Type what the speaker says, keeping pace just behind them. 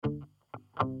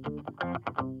Hi,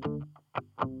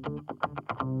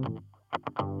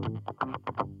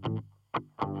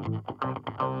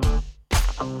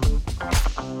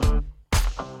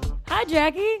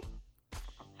 Jackie.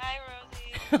 Hi,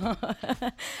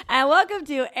 Rosie. And welcome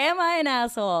to Am I an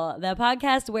Asshole, the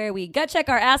podcast where we gut check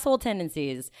our asshole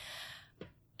tendencies.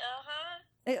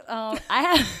 I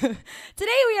have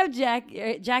today we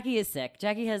have Jackie is sick.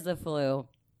 Jackie has the flu.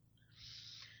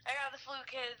 I got the flu,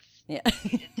 kids. Yeah.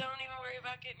 Don't even worry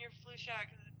about getting your flu shot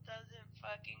because it doesn't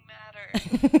fucking matter.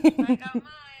 I got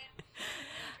mine.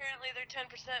 Apparently they're 10%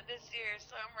 this year,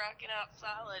 so I'm rocking out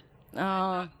solid.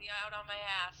 Knocked me out on my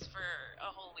ass for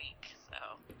a whole week. So.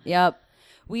 Yep.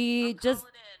 She's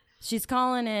She's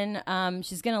calling in.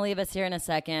 She's going to leave us here in a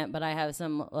second, but I have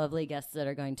some lovely guests that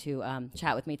are going to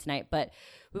chat with me tonight. But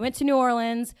we went to New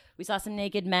Orleans. We saw some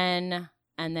naked men,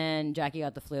 and then Jackie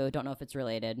got the flu. Don't know if it's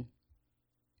related.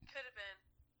 Could have been.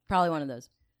 Probably one of those.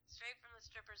 Straight from the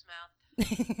stripper's mouth.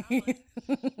 Just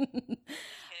kidding.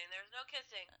 There was no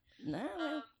kissing.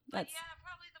 No, But that's yeah,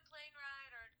 probably the plane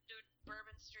ride or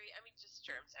Bourbon Street. I mean, just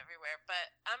germs everywhere. But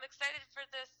I'm excited for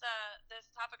this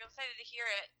topic. I'm excited to hear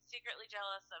it. Secretly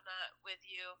jealous I'm not with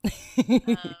you.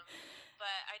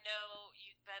 But I know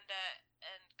you, Benda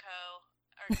and Co.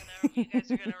 You guys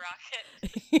are gonna rock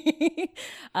it.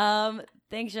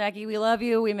 Thanks, Jackie. We love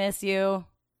you. We miss you.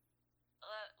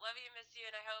 Love you, miss you,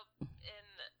 and I hope in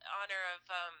honor of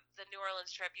the New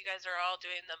Orleans trip, you guys are all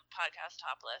doing the podcast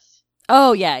topless.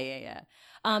 Oh, yeah.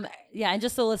 And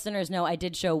just so listeners know, I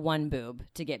did show one boob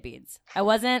to get beads. I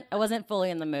wasn't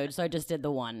fully in the mood, so I just did the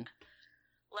one.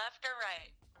 Left or right?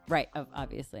 Right,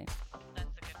 obviously. That's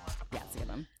a good one. Yeah, it's a good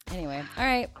one. Anyway, all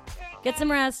right. Get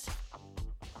some rest.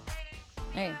 All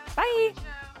right, bye.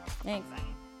 Ciao. Thanks.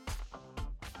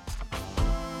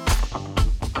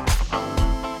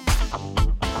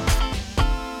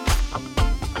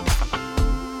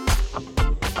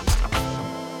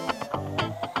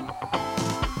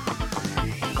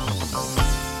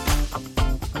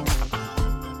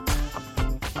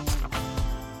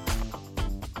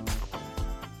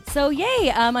 So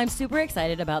yay, I'm super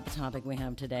excited about the topic we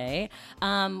have today.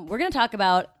 We're going to talk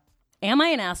about, am I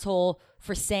an asshole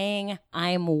for saying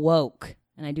I'm woke?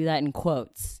 And I do that in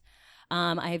quotes.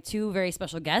 I have two very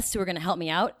special guests who are going to help me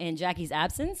out in Jackie's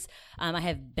absence. I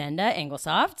have Benda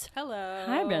Englesoft. Hello.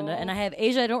 Hi, Benda. And I have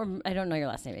Asia. I don't know your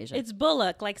last name, Asia. It's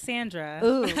Bullock, like Sandra.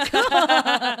 Ooh.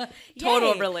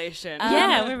 Total Yay. relation.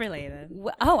 Yeah, we're related.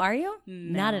 Oh, are you?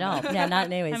 No. Not at all. Yeah, not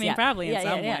anyways. I mean, yeah. probably in yeah,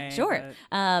 some yeah, way. Sure.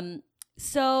 but-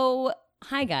 So,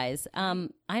 hi guys.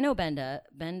 I know Benda.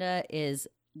 Benda is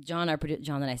John,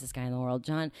 John, the nicest guy in the world.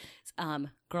 John's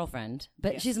girlfriend,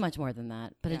 but Yes. she's much more than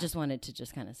that. But I Yeah. just wanted to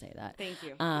just kind of say that. Thank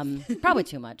you. Probably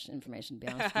too much information, to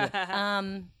be honest with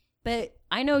you. But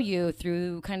I know you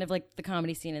through kind of like the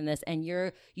comedy scene in this, and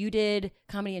you did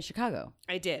comedy in Chicago.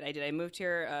 I did. I moved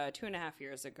here 2.5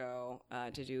 years ago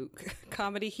to do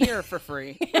comedy here for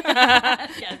free. Yeah,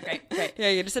 great.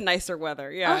 Yeah, just a nicer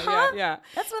weather. Yeah, Uh-huh. yeah.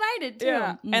 That's what I did too.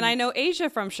 Yeah. Mm. And I know Asia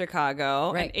from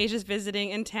Chicago. Right. And Asia's visiting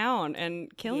in town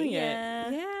and killing Yeah.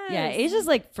 it. Yes. Yeah, Asia's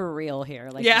like for real here,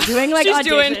 like Yeah. doing like She's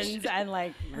auditions doing- and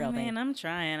like real I mean, things. I'm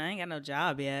trying. I ain't got no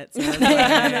job yet. So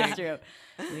That's true.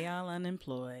 we all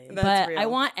unemployed. That's But real. I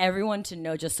want everyone to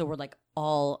know, just so we're like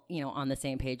all, on the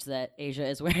same page, that Asia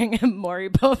is wearing a Maury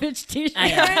Povich t-shirt. I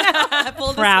am. Full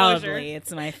disclosure. Proudly.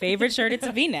 It's my favorite shirt. It's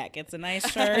a V-neck. It's a nice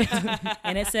shirt.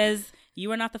 And it says,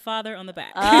 "You are not the father" on the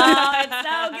back. Oh, it's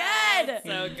so good.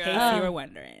 So In good. case you were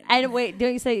wondering. And wait,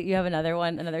 don't you say you have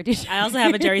another t-shirt? I also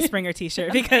have a Jerry Springer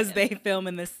t-shirt because they film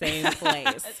in the same place.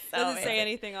 Does it say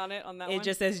anything on it on that one? It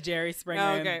just says Jerry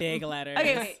Springer in big letters.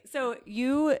 Okay, wait. So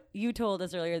you told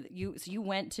us earlier that you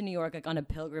went to New York like on a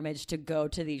pilgrimage to go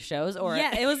to these shows, or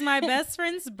Yeah, it was my best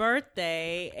friend's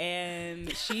birthday,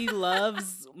 and she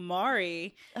loves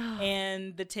Maury,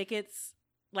 and the tickets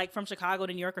like from Chicago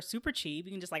to New York are super cheap.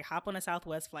 You can just like hop on a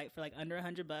Southwest flight for like under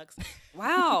 $100.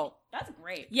 Wow. That's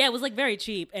great. Yeah, it was like very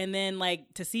cheap, and then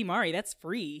like to see Maury, that's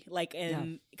free. Like,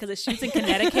 and because it shoots in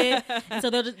Connecticut, and so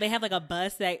they have like a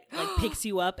bus that like picks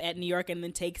you up at New York and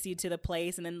then takes you to the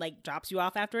place and then like drops you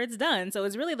off after it's done. So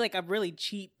it's really like a really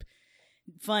cheap,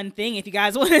 fun thing if you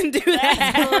guys want to do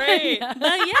that. Great. But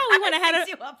yeah, we went ahead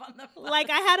Picks of you up on the flight. like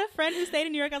I had a friend who stayed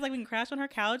in New York. I was like, we can crash on her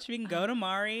couch, we can go to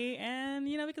Maury, and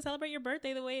we can celebrate your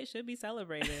birthday the way it should be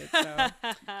celebrated. So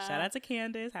shout out to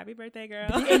Candace, happy birthday, girl.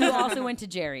 And you also went to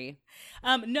Jerry.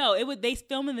 No, they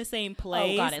film in the same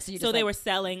place. Oh, got it. So you just, they like, were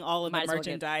selling all of might the as well get-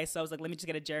 merchandise. So I was like, let me just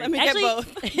get a Jerry. Let me get Actually,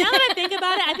 both. now that I think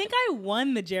about it, I think I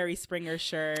won the Jerry Springer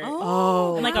shirt.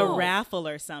 Oh, in like a wow. raffle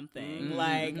or something.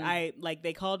 Mm-hmm. Like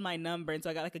they called my number, and so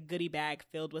I got like a goodie bag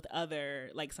filled with other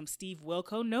like some Steve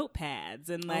Wilco notepads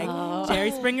and like Oh.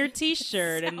 Jerry Springer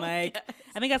T-shirt and like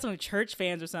I think I got some church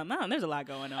fans or something. I don't know, there's a lot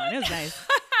going on. It was nice.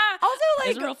 Also, It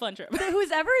was like a real fun trip.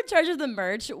 who's ever in charge of the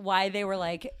merch, why they were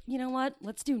like, you know what?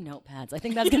 Let's do notepads. I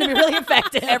think that's going to be really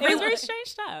effective. It was very strange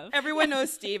stuff. Everyone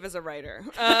knows Steve as a writer.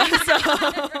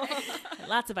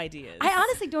 Lots of ideas. I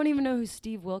honestly don't even know who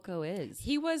Steve Wilco is.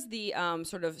 He was the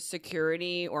sort of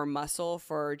security or muscle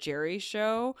for Jerry's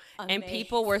show, and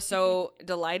people were so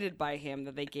delighted by him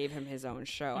that they gave him his own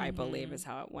show. I believe is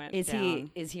how it went. Is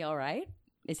down. he all right?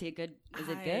 Is he good? Is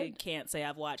it I good? can't say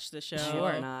I've watched the show.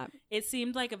 Sure not. It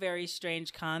seemed like a very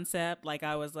strange concept. Like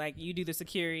I was like, you do the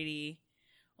security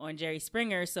on Jerry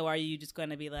Springer, so are you just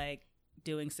going to be like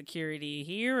doing security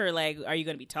here, or like are you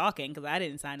going to be talking? Because I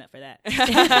didn't sign up for that.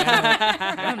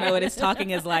 I don't know what his talking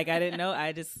is like. I didn't know.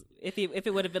 I just if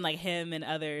it would have been like him and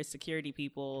other security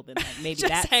people, then like maybe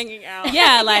Just that's hanging out.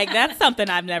 Yeah, like that's something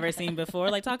I've never seen before.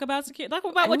 Like talk about security, talk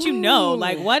about what you know.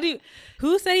 Like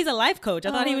who said he's a life coach?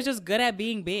 I thought he was just good at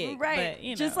being big. Right. But, you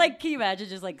know. Just like, can you imagine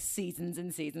just like seasons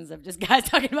and seasons of just guys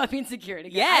talking about being security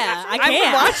guys? yeah, I I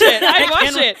can't would watch it. I'd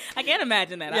watch it. I can't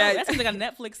imagine that. Yeah. That seems like a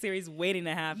Netflix series waiting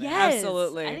to happen. Yes.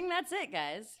 Absolutely. I think that's it,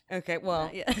 guys. Okay, well,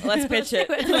 Yeah. let's pitch it.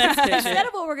 Let's pitch Instead it.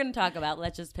 of what we're going to talk about,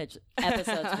 let's just pitch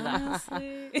episodes for that.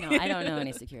 Honestly. No, I don't know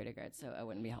any security guards, so I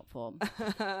wouldn't be helpful.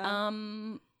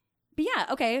 But yeah,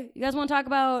 okay. You guys want to talk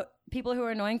about people who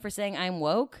are annoying for saying I'm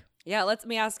woke? Yeah, let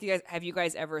me ask you guys, have you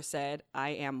guys ever said, I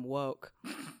am woke?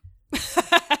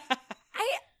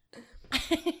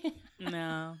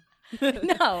 No.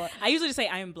 No. I usually just say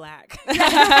I am black.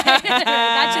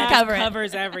 That should cover it.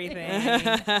 Covers everything.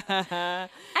 I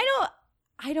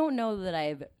don't know that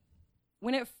I've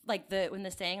when it like when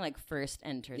the saying like first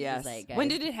entered Yes. the zeitgeist. When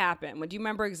did it happen? Do you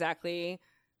remember exactly?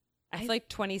 I feel like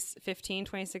 2015,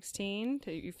 2016.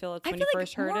 Do you feel it I when feel you like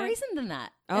first heard more it? recent than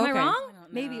that. Oh, Am I okay. wrong? I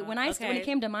don't Maybe know. when when Okay. it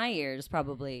came to my ears,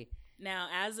 probably. Now,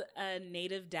 as a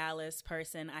native Dallas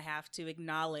person, I have to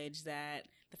acknowledge that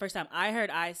the first time I heard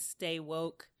 "I Stay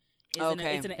Woke" is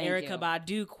Okay. it's an Thank Erykah you.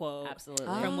 Badu quote Absolutely.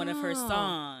 from one of her Oh.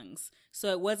 songs. So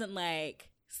it wasn't like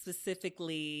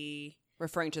specifically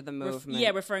Referring to the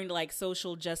movement. referring to like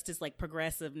social justice, like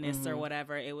progressiveness or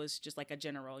whatever. It was just like a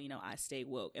general, I stay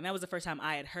woke. And that was the first time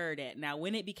I had heard it. Now,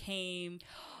 when it became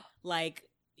like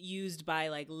used by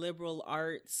like liberal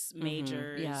arts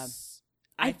majors, Yeah.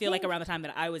 I feel like think- around the time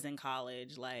that I was in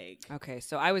college, like Okay,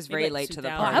 so I was maybe, very like, late to the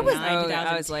 2009, party.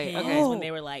 I was late. 2010 Okay. when they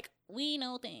were like, we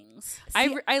know things.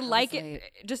 I like was it.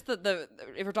 Just the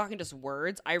if we're talking just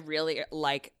words, I really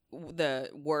like the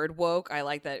word woke. I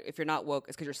like that if you're not woke,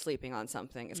 it's because you're sleeping on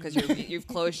something. It's because you've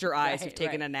closed your eyes, Right, you've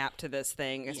taken right. a nap to this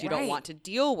thing, because you Right. don't want to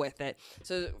deal with it.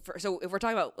 So if we're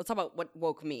talking about, let's talk about what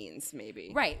woke means,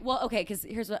 maybe. Right. Well, okay, because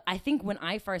here's what I think when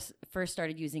I first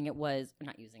started using it was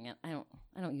not using it. I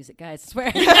don't use it, guys. I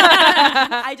swear.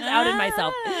 I just outed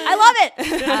myself. I love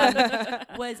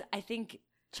it. Was I think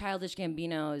Childish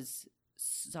Gambino's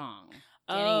song.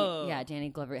 Oh. Danny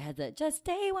Glover had the "Just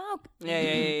Stay Woke."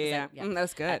 Yeah. So, That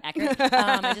was good. Accurate.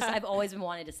 I've always been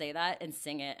wanting to say that and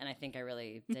sing it, and I think I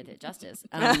really did it justice.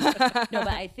 No, but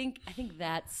I think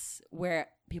that's where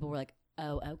people were like,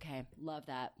 "Oh, okay, love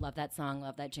that song,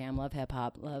 love that jam, love hip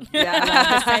hop, love the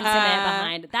sentiment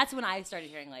behind it." That's when I started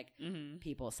hearing like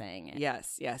people saying it.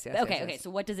 Yes. Okay. So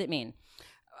what does it mean,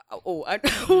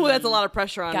 That's a lot of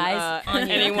pressure on guys? On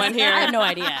you. anyone here. I have no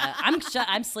idea.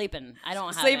 I'm sleeping. I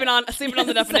don't have Sleeping it. on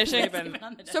the definition. Sleeping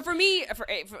on the So for me, for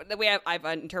the way I've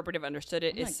interpreted, understood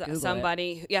it, I'm is gonna Google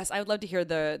somebody. Yes, I would love to hear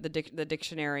the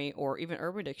dictionary or even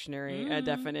Urban Dictionary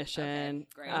definition.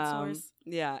 Okay, great. Source.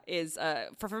 Yeah, is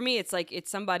for me, it's like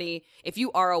it's somebody. If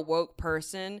you are a woke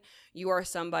person, you are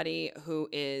somebody who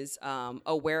is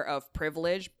aware of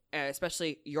privilege.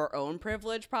 Especially your own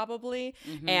privilege, probably.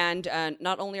 And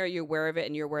not only are you aware of it,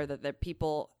 and you're aware that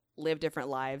people live different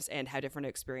lives and have different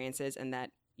experiences, and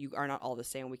that you are not all the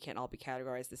same. We can't all be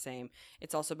categorized the same.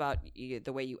 It's also about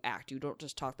the way you act. You don't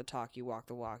just talk the talk, you walk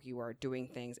the walk. You are doing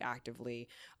things actively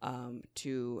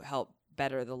to help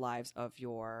better the lives of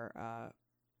your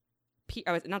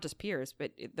not just peers,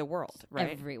 but the world,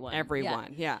 right?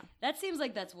 Everyone. Yeah. That seems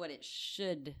like that's what it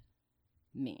should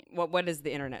mean. What does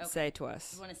the internet say to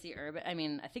us? You want to see urban? I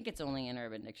mean, I think it's only in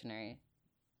Urban Dictionary.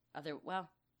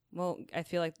 Well, I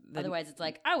feel like Otherwise it's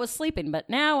like I was sleeping, but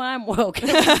now I'm woke.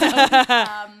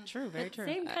 True, very true.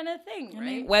 Same kind of thing,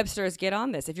 right? Webster's, get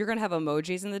on this. If you're going to have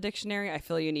emojis in the dictionary, I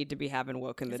feel you need to be having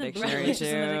woke in the Isn't dictionary British too.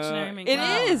 in the dictionary? I mean, It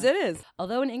wow. is. It is.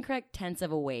 Although an incorrect tense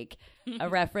of awake, a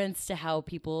reference to how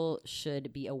people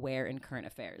should be aware in current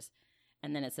affairs.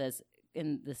 And then it says,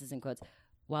 this is in quotes,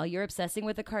 while you're obsessing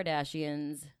with the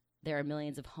Kardashians, there are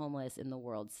millions of homeless in the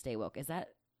world. Stay woke. Is that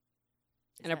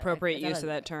An appropriate use of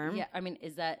that term? Yeah, I mean,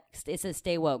 is that it says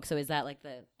stay woke? So is that like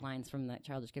the lines from the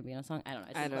Childish Gambino song? I don't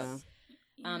know. I don't know.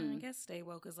 Yeah, I guess stay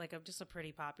woke is like just a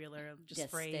pretty popular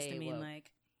phrase to mean woke.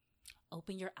 like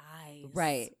open your eyes.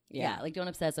 Right. Yeah. Yeah. Like don't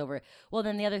obsess over it. Well,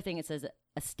 then the other thing it says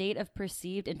a state of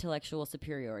perceived intellectual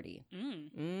superiority.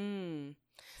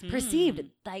 Perceived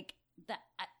like that.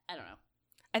 I don't know.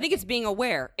 I think it's being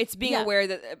aware. It's being Yeah. aware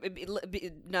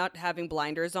that not having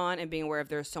blinders on and being aware of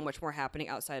there's so much more happening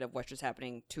outside of what's just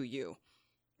happening to you,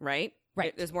 right?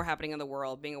 Right. There's more happening in the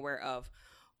world. Being aware of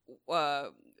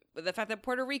the fact that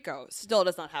Puerto Rico still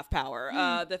does not have power.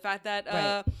 The fact that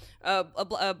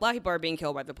black people are being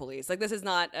killed by the police. Like this is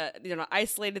not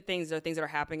isolated things. They're things that are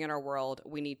happening in our world.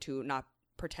 We need to not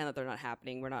pretend that they're not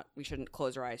happening. We shouldn't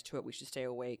close our eyes to it. We should stay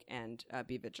awake and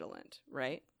be vigilant.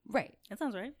 Right? Right. That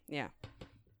sounds right. Yeah.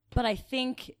 But I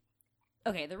think,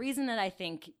 okay, the reason that I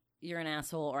think you're an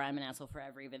asshole or I'm an asshole for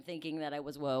ever even thinking that I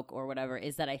was woke or whatever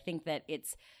is that I think that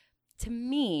to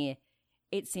me,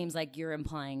 it seems like you're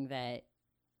implying that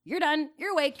you're done,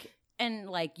 you're awake, and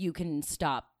like you can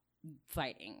stop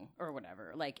fighting or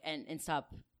whatever, like and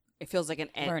stop. It feels like an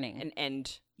end. Learning. An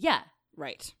end. Yeah.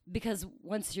 Right. Because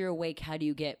once you're awake, how do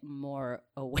you get more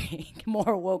awake, more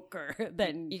woker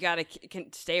than You gotta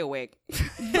can stay awake.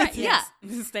 Right, yeah.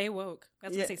 Stay woke.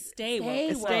 That's Yeah. what I say. Stay woke. Stay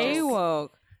It's woke. Stay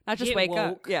woke. Not just Get wake woke.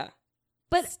 up. Yeah.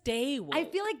 But stay woke. I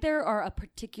feel like there's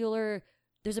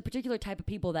a particular type of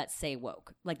people that say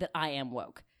woke, like that I am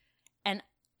woke.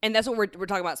 And that's what we're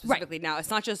talking about specifically now. It's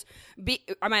not just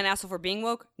am I an asshole for being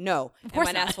woke? No. course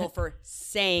am I an not. asshole for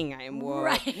saying I am woke?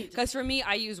 Right. Because for me,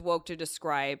 I use woke to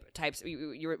describe types. We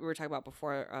were talking about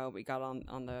before we got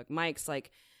on the mics.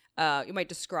 Like you might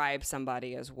describe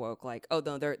somebody as woke, like, oh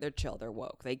no, they're chill, they're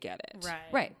woke, they get it.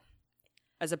 Right.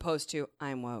 As opposed to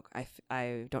I'm woke.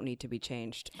 I don't need to be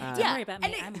changed. Don't Yeah, worry about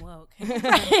and me. it- I'm woke.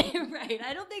 right.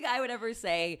 I don't think I would ever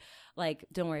say like,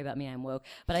 "Don't worry about me, I'm woke."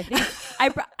 But I think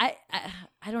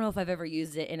I don't know if I've ever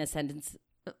used it in a sentence,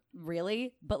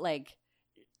 really. But like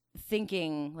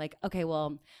thinking like, okay,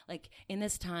 well, like in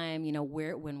this time,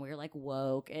 when we're like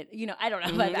woke, I don't know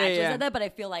if I've actually said that, but I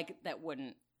feel like that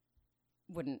wouldn't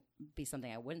be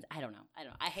something I wouldn't. I don't know.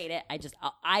 I hate it.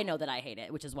 I know that I hate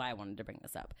it, which is why I wanted to bring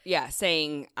this up. Yeah,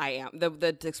 saying I am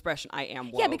the expression I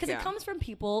am woke. Yeah, because it comes from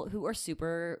people who are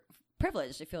super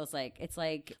privileged. It feels like it's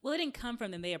like Well, it didn't come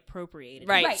from them. They appropriated it.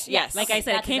 Right. Right, Yes. Like I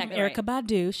said, it That's came exactly from Erica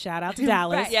Badu. Shout out to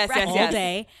Dallas. Right, Yes, yes, all yes.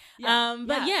 day. Yeah,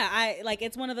 But yeah. I like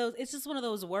it's one of those. It's just one of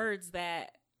those words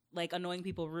that like annoying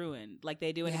people ruin. Like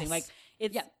they do anything. Yes. Like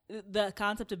it's the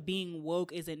concept of being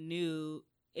woke isn't new.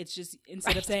 It's just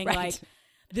instead of saying like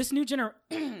this new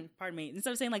pardon me, instead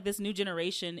of saying like this new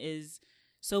generation is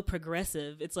so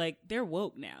progressive, it's like they're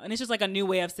woke now, and it's just like a new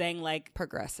way of saying like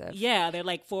progressive. yeah, they're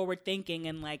like forward thinking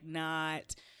and like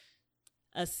not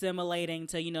assimilating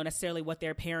to necessarily what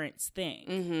their parents think.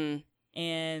 Mm-hmm.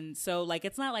 And so like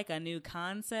it's not like a new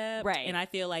concept, Right. And I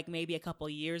feel like maybe a couple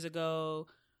years ago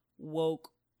woke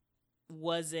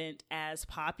wasn't as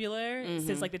popular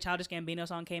since like the Childish Gambino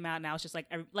song came out. Now it's just like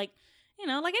like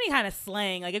any kind of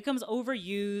slang, like it becomes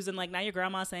overused, and like now your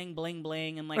grandma's saying bling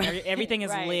bling, and like everything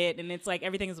is Right. lit, and it's like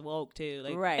everything is woke too.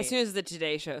 Like right. As soon as the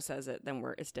Today Show says it, then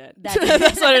it's dead.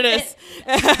 That's what it is.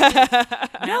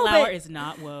 Matt No, Lauer but- is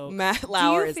not woke. Matt Do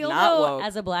Lauer you is feel not though, woke.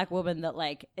 as a black woman, that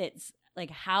like it's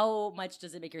like how much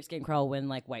does it make your skin crawl when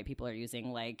like white people are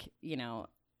using like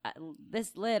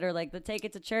this lit or like the take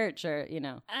it to church or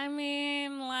I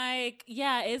mean, like,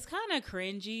 yeah, it's kind of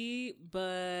cringy,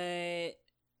 but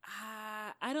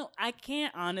I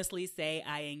can't honestly say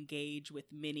I engage with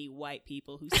many white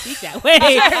people who speak that way.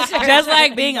 Sure. Just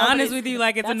like being Nobody's- honest with you,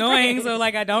 like it's that's annoying, great. so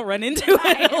like I don't run into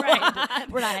it. a Right. lot.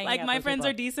 We're not hanging like out my with friends people.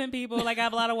 are decent people. Like I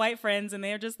have a lot of white friends, and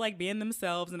they're just like being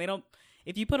themselves, and they don't.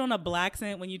 If you put on a black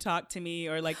accent when you talk to me,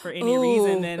 or like for any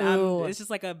reason, then it's just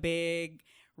like a big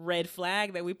red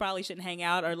flag that we probably shouldn't hang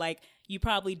out, or like you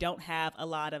probably don't have a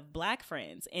lot of black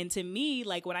friends. And to me,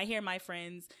 like when I hear my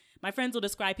friends will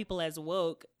describe people as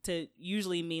woke to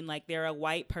usually mean like they're a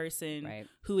white person Right.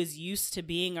 who is used to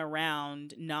being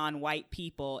around non-white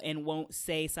people and won't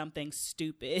say something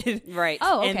stupid. Right.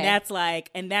 Oh, okay.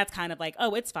 And that's kind of like,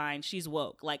 oh, it's fine. She's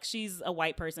woke. Like she's a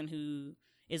white person who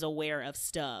is aware of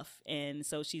stuff, and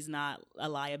so she's not a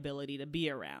liability to be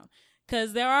around.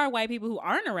 Because there are white people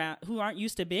who aren't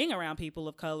used to being around people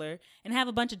of color and have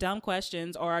a bunch of dumb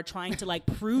questions or are trying to like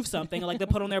prove something, or like they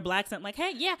put on their black scent, like,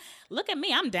 hey, yeah, look at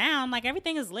me, I'm down, like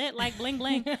everything is lit, like bling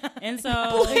bling. And so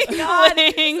it's my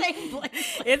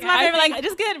favorite. Like,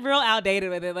 just get real outdated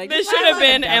with it. Like, this should have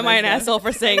been, am I an asshole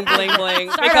for saying bling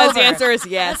bling? Start Because over. the answer is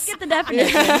yes. Let's get the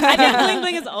definition. I think bling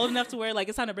bling is old enough to where like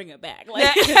it's time to bring it back. Like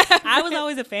I was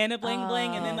always a fan of bling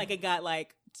bling, and then like it got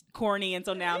like corny, and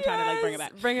so now I'm trying to like bring it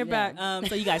back. Bring it back.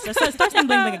 So you guys start saying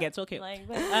bling bling again. It's okay. Like,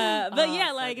 But oh, yeah,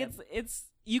 so like good. it's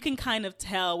you can kind of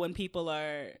tell when people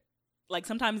are like,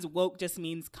 sometimes woke just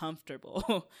means comfortable,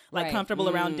 like Right. comfortable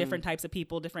around different types of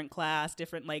people, different class,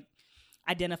 different like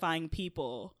identifying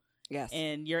people, Yes.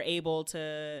 and you're able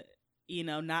to, you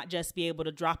know, not just be able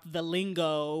to drop the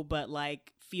lingo, but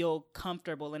like feel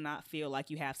comfortable and not feel like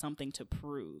you have something to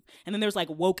prove. And then there's like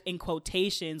woke in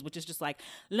quotations, which is just like,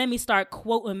 let me start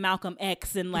quoting Malcolm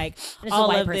X and like It's all a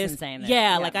white of person this. saying this.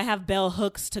 Yeah, Yeah. like I have bell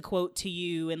hooks to quote to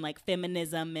you and like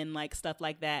feminism and like stuff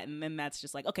like that. And then that's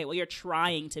just like, okay, well, you're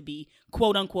trying to be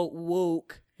quote unquote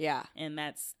woke. Yeah. And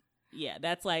that's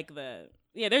like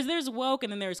there's woke,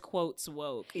 and then there's quotes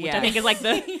woke, which I Yes. think is like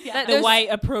the There's- white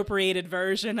appropriated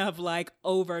version of like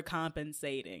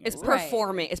overcompensating. It's Right.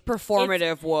 performing. It's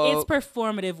performative woke. It's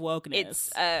performative wokeness.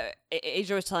 It's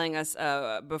Asia was telling us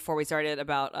before we started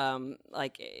about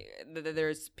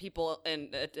there's people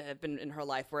have been in her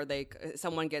life where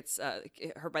someone gets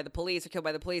hurt by the police or killed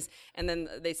by the police, and then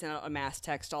they send out a mass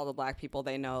text to all the black people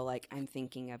they know, like, I'm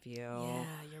thinking of you. yeah,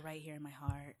 you're right here in my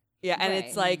heart. Yeah, and Right.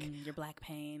 it's like, Your black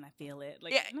pain, I feel it.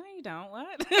 Like, Yeah. no, you don't. What?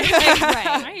 Right.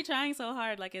 Why are you trying so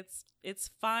hard? Like, it's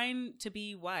fine to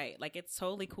be white. Like, it's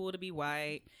totally cool to be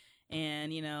white,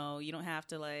 and you know, you don't have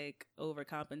to like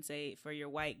overcompensate for your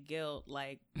white guilt.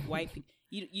 Like, white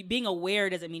you being aware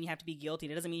doesn't mean you have to be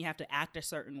guilty. It doesn't mean you have to act a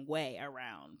certain way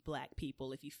around black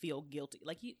people if you feel guilty.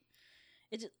 Like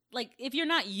it's just, like, if you're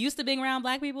not used to being around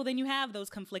black people, then you have those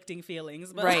conflicting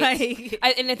feelings. But right. like,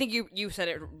 And I think you said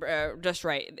it just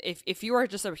right. If you are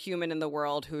just a human in the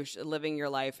world who's living your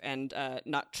life and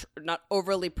not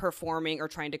overly performing or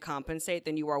trying to compensate,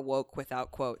 then you are woke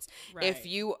without quotes. Right. If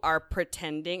you are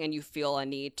pretending and you feel a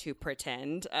need to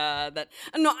pretend that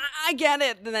no, I get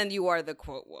it, then you are the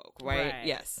quote woke, right? Right.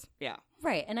 Yes, yeah.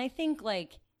 Right. And I think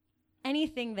like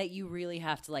anything that you really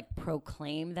have to like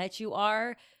proclaim that you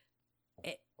are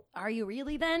you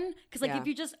really then? Because like Yeah. if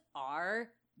you just are,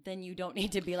 then you don't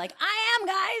need to be like, I am,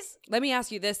 guys. Let me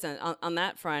ask you this then. On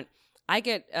that front, I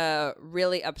get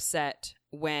really upset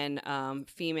when I'm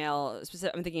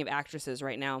thinking of actresses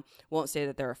right now, won't say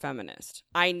that they're a feminist.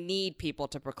 I need people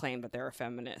to proclaim that they're a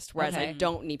feminist, whereas I Okay.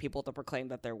 don't need people to proclaim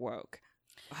that they're woke.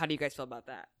 How do you guys feel about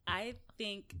that? I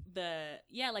think the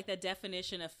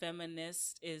definition of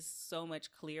feminist is so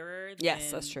much clearer than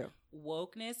Yes, that's true.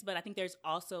 wokeness, but I think there's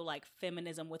also like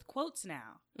feminism with quotes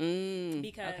now,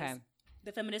 because Okay.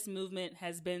 the feminist movement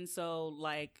has been so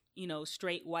like, you know,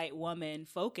 straight white woman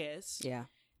focused Yeah.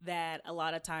 that a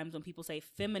lot of times when people say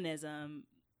feminism,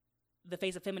 the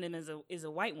face of feminism is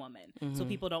a white woman. So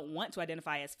people don't want to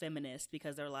identify as feminist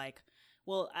because they're like,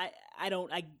 well, I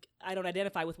don't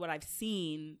identify with what I've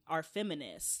seen are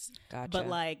feminists. Gotcha. But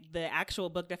like the actual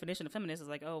book definition of feminist is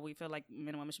like, oh, we feel like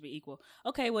men and women should be equal.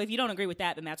 Okay, well, if you don't agree with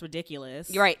that, then that's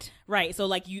ridiculous. You're right. Right. So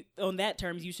like you, on that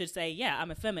terms, you should say, yeah, I'm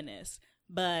a feminist.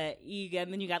 But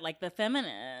then you got like the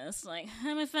feminists, like,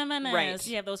 I'm a feminist. Right.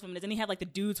 You have those feminists, and you have like the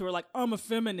dudes who are like, I'm a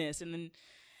feminist, and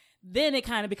then it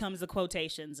kind of becomes the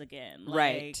quotations again. Like,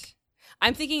 Right.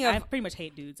 I'm thinking of I pretty much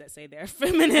hate dudes that say they're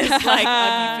feminists. Like,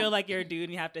 if you feel like you're a dude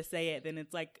and you have to say it, then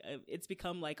it's like it's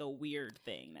become like a weird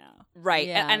thing now. right,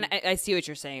 Yeah. and I see what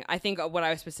you're saying. I think what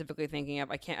I was specifically thinking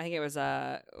of, I think it was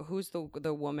who's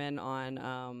the woman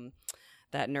on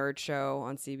that nerd show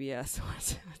on CBS?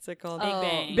 What's it called?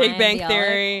 Bang. Big Mayim Bang Bialik.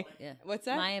 Theory. Yeah. What's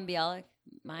that? Mayim Bialik.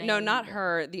 No, not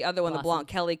her. The other one, the Blossom. blonde,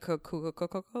 Kelly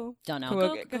Coco. Don't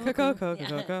know.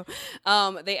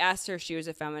 They asked her if she was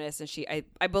a feminist, and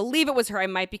I believe it was her. I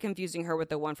might be confusing her with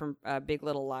the one from Big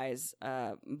Little Lies,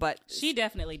 but She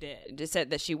definitely did. just said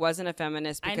that she wasn't a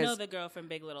feminist I because know the girl from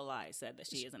Big Little Lies said that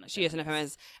she isn't a she isn't a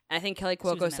feminist. And I think Kelly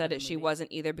was in Cuoco that said other that she movie.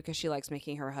 wasn't either because she likes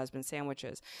making her husband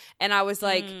sandwiches. And I was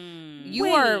like, you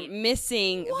Wait. are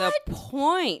missing the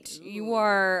point. You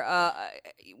are,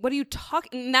 what are you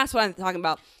talking? And that's what I'm talking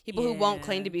about. People who won't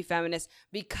claim to be feminists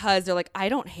because they're like, I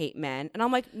don't hate men. And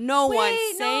I'm like, no one's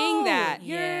saying that.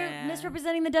 You're Yeah.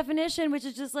 misrepresenting the definition, which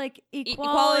is just like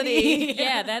Equality.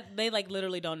 yeah, that they like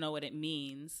literally don't know what it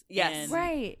means. Yes. And,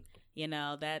 Right. you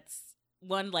know, that's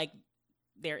one like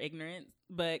their ignorance,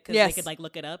 but because Yes. they could like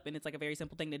look it up and it's like a very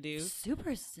simple thing to do.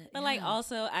 Super. But like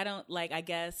also, I don't like. I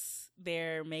guess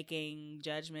they're making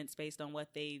judgments based on what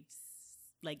they've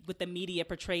like what the media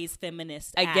portrays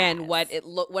feminist Again, as.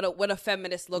 what a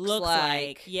feminist looks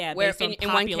like. Yeah, where based on in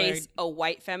one popular- case a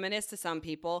white feminist to some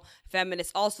people,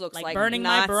 feminist also looks like burning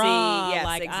Nazi. my bra. Yes,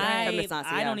 like exactly. Feminist Nazi,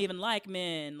 I yeah. don't even like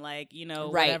men. Like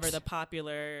Right. whatever the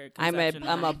popular. I'm a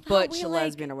conception is. butch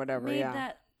lesbian or whatever. Made Yeah.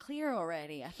 that clear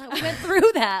already. I thought we went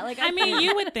through that. Like I mean,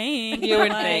 you would think. You but, would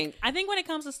like, think. I think when it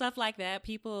comes to stuff like that,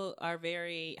 people are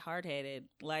very hard-headed.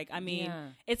 Like, I mean, Yeah.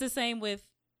 it's the same with,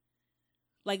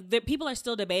 like, the people are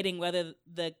still debating whether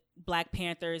the Black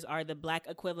Panthers are the black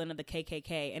equivalent of the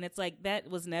KKK. And it's like, that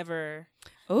was never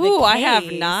Ooh, I have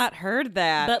case. not heard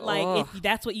that. But, like, Ugh. if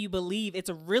that's what you believe, it's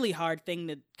a really hard thing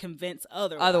to convince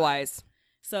otherwise. Otherwise.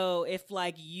 So if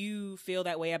like you feel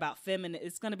that way about feminine,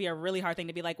 it's going to be a really hard thing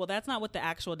to be like, well, that's not what the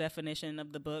actual definition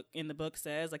of the book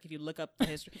says. Like if you look up the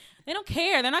history, they don't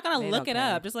care. They're not going to They look don't it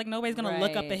care. up. Just like nobody's going to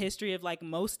look up the Right. history of like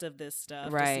most of this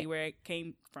stuff Right. to see where it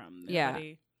came from. Yeah.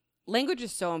 Nobody- Language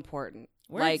is so important.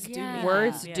 Words like do matter.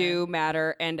 words Yeah. do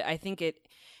matter, and I think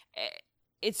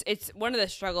it's one of the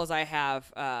struggles I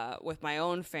have with my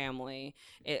own family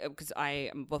because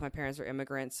both my parents are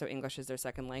immigrants, so English is their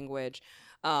second language.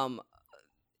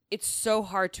 It's so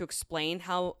hard to explain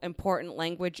how important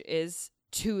language is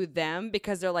to them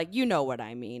because they're like, you know what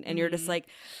I mean, and you're just like,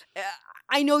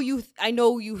 I know you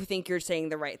think you're saying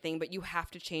the right thing, but you have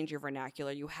to change your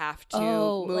vernacular. You have to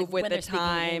move like with when the they're speaking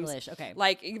times. English. Okay.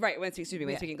 Like right when speak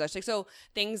English. Like so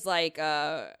things like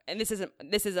and this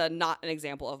is not an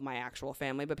example of my actual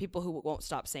family, but people who won't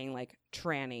stop saying like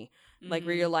tranny. Like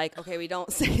where you're like, okay, we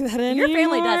don't say that anymore. Your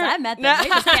family does. I met them. They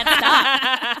just can't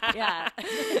stop. Yeah.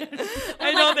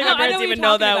 I don't think my parents even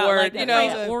know that word. Like, You the know.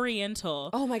 phrase Oriental.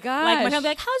 Oh my gosh. Like my family,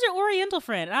 like, how's your Oriental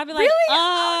friend? And I'd be like, Really?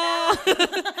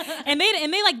 oh, and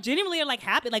they like genuinely are like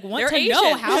happy, like want They're to know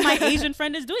Asian. how my Asian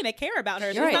friend is doing. They care about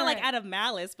her. So Right. it's not like out of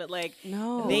malice, but like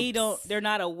No. they're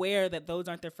not aware that those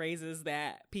aren't the phrases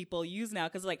that people use now.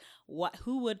 Because like,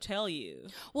 who would tell you?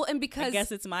 Well, and because I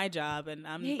guess it's my job, and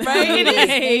I'm Right, it is.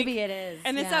 Maybe it is.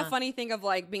 and it's yeah. that funny thing of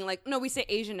like being like, no, we say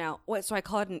Asian now. What? So I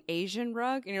call it an Asian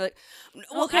rug, and you're like,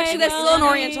 well, Okay, actually, that's well, still an I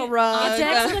mean, Oriental rug.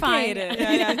 Objects are fine.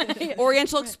 complicated.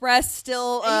 Oriental Express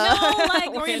still. No, like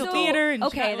Oriental Oriental So, theater. And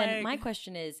okay, shit, then like- my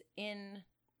question is, in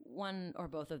one or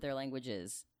both of their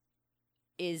languages,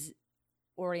 is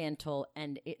Oriental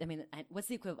and I mean, what's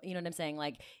the equivalent? You know what I'm saying?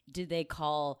 Like, did they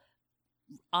call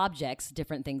objects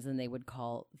different things than they would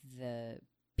call the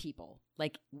people?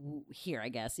 Like here, I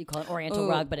guess you call it Oriental Ooh,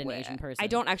 rug, but an wait, Asian person. I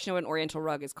don't actually know what an Oriental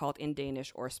rug is called in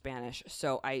Danish or Spanish,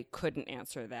 so I couldn't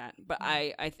answer that. But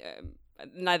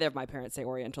neither of my parents say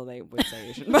Oriental; they would say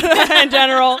Asian. But in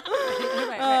general,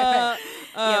 right.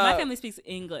 Yeah, my family speaks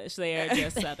English. They are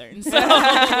just Southern. So.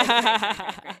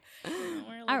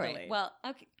 All right. Well,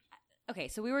 okay.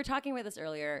 So we were talking about this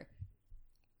earlier.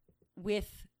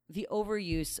 With the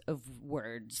overuse of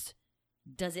words,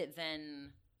 does it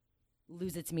then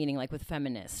lose its meaning? Like with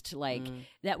feminist, like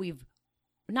that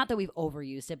not that we've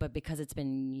overused it, but because it's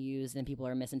been used and people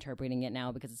are misinterpreting it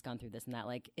now because it's gone through this and that.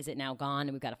 Like, is it now gone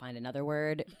and we've got to find another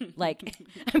word? Like,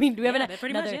 I mean, do we have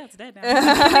pretty much, another? yeah, it's dead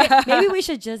now. Maybe we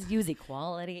should just use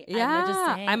equality. yeah, I'm just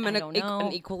saying, I'm I don't know.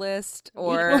 an equalist,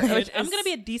 or I'm gonna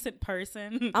be a decent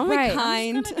person. I'm Right. a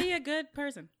kind, I'm just gonna be a good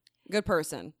person. good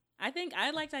person. I think I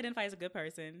like to identify as a good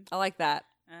person. I like that.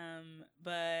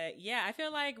 But yeah, I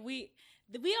feel like we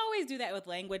always do that with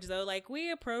language though. Like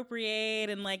we appropriate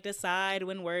and like decide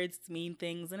when words mean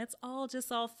things, and it's all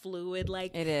fluid.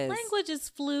 Like It is. language is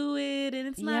fluid, and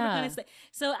it's never Yeah. gonna stay.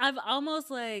 So I've almost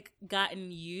like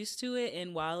gotten used to it,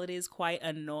 and while it is quite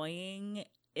annoying,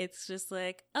 it's just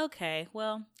like, okay,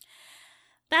 well,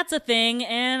 that's a thing,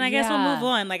 and I guess we'll Yeah. move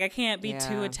on. Like I can't be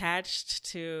too Yeah. attached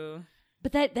to.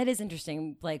 But that is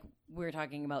interesting. Like we were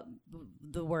talking about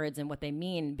the words and what they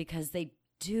mean because they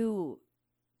do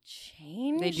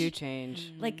change. They do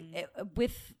change. Like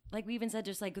with like we even said,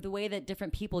 just like the way that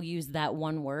different people use that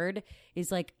one word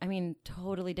is like, I mean,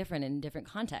 totally different in different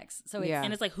contexts. So it's, Yeah.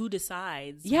 And it's like who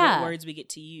decides Yeah. what words we get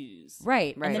to use.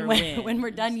 right. Right. And then For when, when.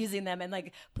 we're done using them, and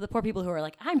like the poor people who are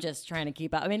like, I'm just trying to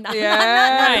keep up. I mean, not, Yeah. not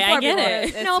the Right, I poor get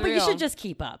people. it. No, It's but you real. should just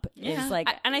keep up. Yeah. It's like,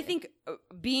 And I think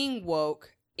being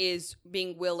woke is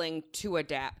being willing to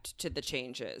adapt to the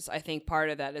changes. I think part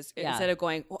of that is Yeah. instead of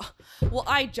going, well,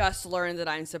 I just learned that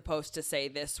I'm supposed to say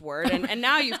this word, and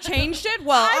now you've changed it.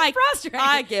 Well, I'm frustrated.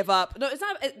 I give up. No, it's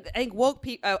not. I think woke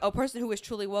a person who is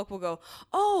truly woke will go,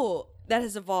 oh, that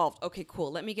has evolved. Okay,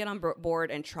 cool. Let me get on board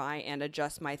and try and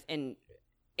adjust and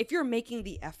if you're making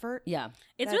the effort, Yeah.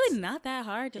 It's really not that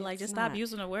hard to like It's just stop not.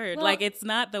 using a word. Well- Like it's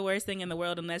not the worst thing in the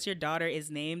world unless your daughter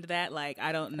is named that. Like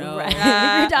I don't know. Right.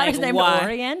 Your daughter's Like, named why?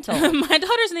 Oriental. My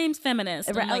daughter's name's feminist.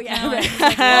 I'm Right, like, oh, yeah, no, right. it's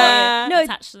like, well, No,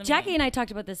 attached to the Jackie name. and I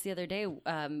talked about this the other day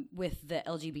with the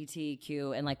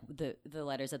LGBTQ and like the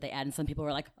letters that they add, and some people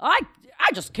were like, I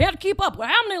just can't keep up.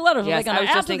 How many letters are they yes, going I to was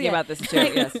add just to thinking the about this too.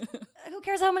 Yes. Who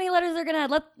cares how many letters they're going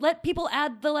to add? Let people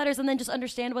add the letters and then just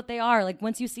understand what they are. Like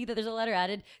once you see that there's a letter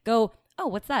added, go, oh,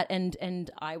 what's that?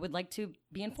 And I would like to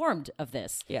be informed of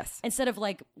this. Yes. Instead of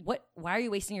like, why are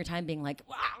you wasting your time being like,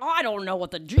 wow, I don't know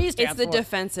what the G stands It's the for.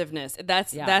 defensiveness.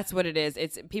 That's Yeah. that's what it is.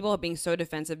 It's people being so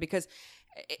defensive because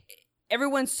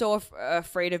everyone's so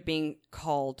afraid of being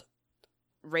called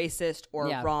racist or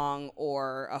Yeah. wrong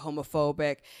or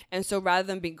homophobic, and so rather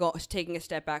than taking a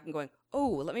step back and going, oh,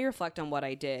 let me reflect on what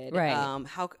I did, Right.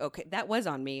 Okay, that was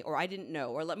on me, or I didn't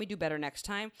know, or let me do better next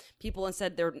time. People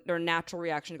instead their natural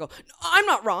reaction to go, no, I'm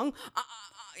not wrong.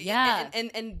 Yeah.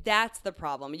 and that's the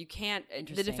problem. You can't. The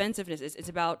Interesting. defensiveness is it's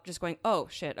about just going, oh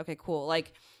shit, okay, cool,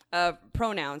 like.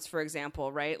 Pronouns, for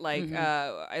example, right? Like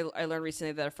I learned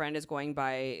recently that a friend is going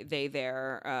by they,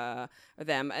 their,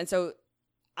 them, and so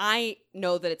I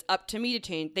know that it's up to me to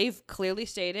change. They've clearly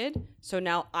stated, so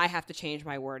now I have to change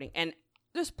my wording. And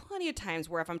there's plenty of times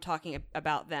where if I'm talking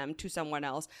about them to someone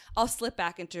else, I'll slip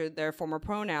back into their former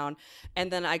pronoun,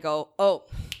 and then I go, oh,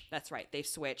 that's right, they've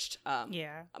switched.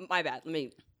 Yeah. My bad. Let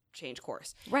me change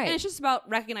course. Right. And it's just about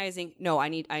recognizing, no,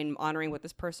 I'm honoring what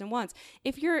this person wants.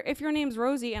 If your name's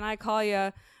Rosie and I call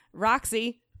you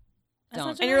Roxy,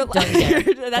 Don't. and you're Don't dare.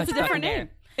 that's a Don't different dare. name.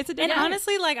 It's a And different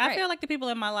honestly, like I Right. feel like the people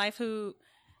in my life who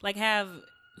like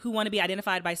who want to be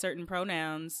identified by certain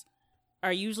pronouns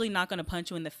are usually not going to punch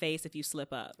you in the face if you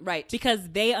slip up. Right.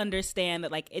 Because they understand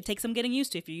that like it takes some getting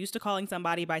used to. If you're used to calling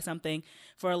somebody by something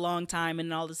for a long time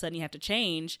and then all of a sudden you have to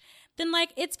change, then like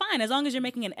it's fine as long as you're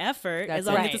making an effort, That's as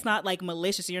long right. as it's not like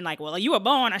malicious. You're like, well, you were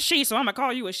born a she, so I'm gonna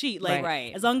call you a she. Like,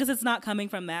 Right. as long as it's not coming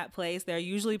from that place, they're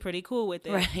usually pretty cool with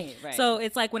it. Right, right. So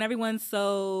it's like when everyone's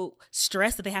so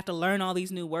stressed that they have to learn all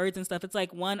these new words and stuff. It's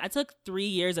like I took 3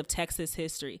 years of Texas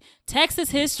history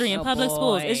in Oh, public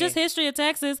schools. boy. It's just history of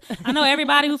Texas. I know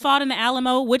everybody who fought in the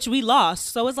Alamo, which we lost.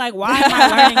 So it's like, why am I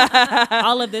learning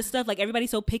all of this stuff? Like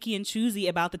everybody's so picky and choosy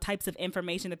about the types of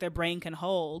information that their brain can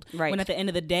hold. Right. When at the end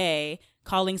of the day,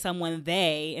 calling someone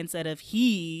they instead of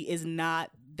he is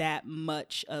not that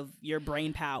much of your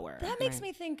brain power. That makes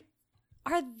me think,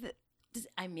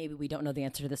 maybe we don't know the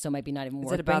answer to this, so it might be not even Is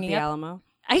worth it about bringing the up. Alamo?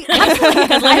 Absolutely,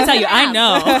 Because let me tell you, I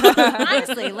know.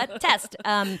 Honestly, let's test.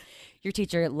 Your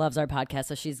teacher loves our podcast,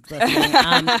 so she's listening.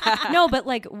 No, but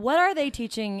like, what are they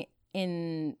teaching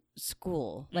in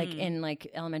school? Like in like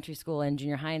elementary school and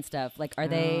junior high and stuff? Like, are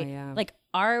they yeah. like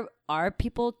are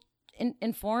people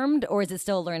informed, or is it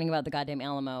still learning about the goddamn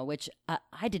Alamo? Which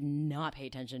I did not pay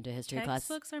attention to history class.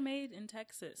 Textbooks are made in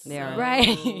Texas. They are.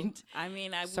 Right. I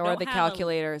mean, I So don't are the have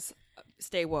calculators.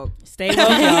 Stay woke. Stay woke,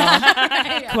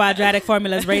 y'all. Quadratic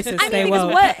formulas, racist. I Stay mean,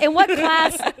 because woke. in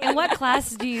what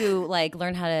class do you like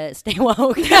learn how to stay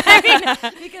woke? I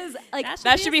mean, because like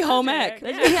That should be home ec.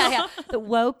 yeah, the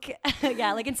woke,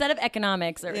 yeah, like instead of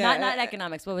economics or not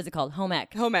economics, what was it called? Home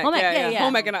ec. Home ec. Home ec, yeah.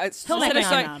 Home economics. Home Instead of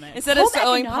sewing- economics. Instead of Home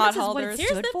sewing economics is what potholders. it's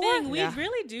Here's stood the for? thing: we Yeah.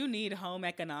 really do need home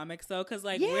economics, though, because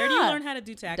like, where do Yeah. you learn how to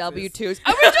do taxes? W-2s.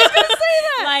 I was just going to say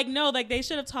that. Like, no, like they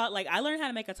should have taught. Like, I learned how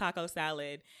to make a taco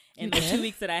salad in the 2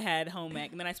 weeks that I had home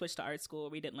ec, and then I switched to art school.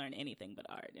 We didn't learn anything but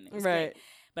art, and it was Right. great.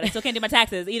 But I still can't do my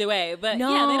taxes either way. But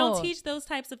yeah, they No. don't teach those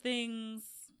types of things.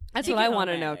 That's Take what I it want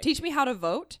to home know. ec. Teach me how to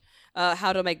vote,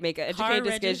 how to make an Car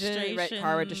educated decision, right?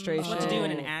 Car registration. What to do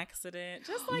in an accident.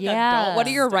 Just like Yeah. adult What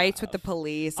are your stuff. rights with the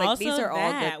police? Like Also these are all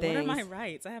that. good things. What are my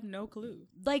rights? I have no clue.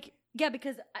 Like, yeah,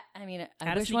 because I mean, I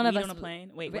How to wish sneak one of weed us on a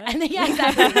plane. Wait, And what? then, yeah,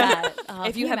 exactly. Yeah.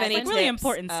 If you can have any imagine? Really tips,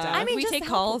 important stuff. I mean, can we just take the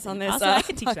calls on this. Also, I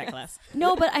could teach that class.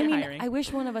 No, but I They're mean, hiring. I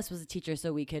wish one of us was a teacher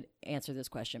so we could answer this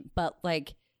question. But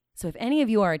like, so if any of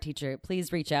you are a teacher,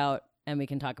 please reach out and we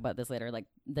can talk about this later, like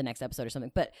the next episode or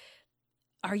something. But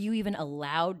are you even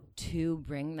allowed to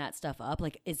bring that stuff up?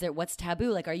 Like, what's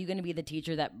taboo? Like, are you going to be the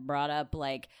teacher that brought up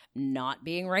like not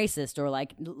being racist or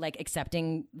like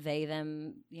accepting they,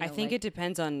 them? You know, I think like, it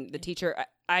depends on the teacher.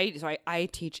 I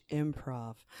teach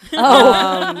improv.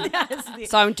 Oh,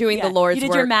 So I'm doing the Lord's you did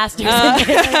work. your master's in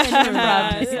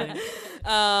improv. Listen,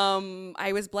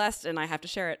 I was blessed, and I have to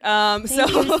share it. Thank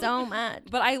you so much.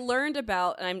 But I learned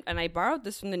about, and I borrowed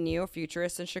this from the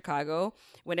Neo-Futurists in Chicago.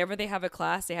 Whenever they have a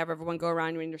class, they have everyone go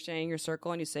around when you're staying in your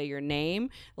circle, and you say your name,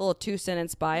 a little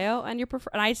 2-sentence bio, and your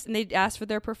and they ask for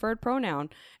their preferred pronoun,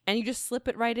 and you just slip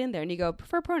it right in there, and you go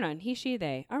preferred pronoun, he, she,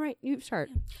 they. All right, you start.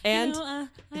 And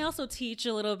I also teach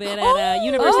a little bit at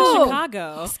University of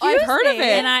Chicago. I've heard of it,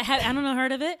 and I don't know,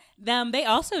 heard of it. They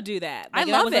also do that. Like,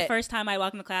 I love it was it. the first time I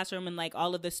walked in the classroom, and like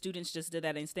all of the students just did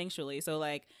that instinctually. So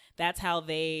like that's how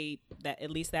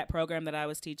at least that program that I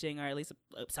was teaching, or at least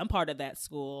some part of that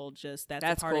school, that's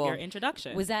a part of your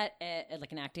introduction. Was that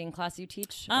like an acting class you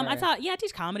teach? I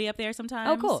teach comedy up there sometimes.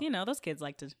 Oh, cool. You know, those kids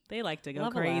like to go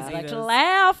Love a crazy. laugh. They like to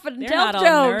laugh and They're tell not all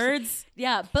jokes. nerds.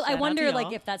 Yeah, but I Shout out wonder to like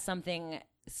y'all. if that's something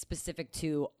specific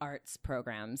to arts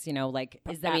programs. You know, like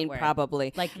is that I mean, where,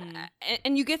 probably. like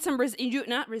And you get some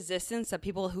not resistance of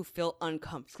people who feel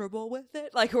uncomfortable with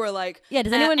it, like who are like, Yeah,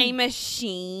 does anyone- a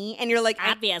machine, and you're like,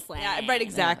 Obviously. yeah, right,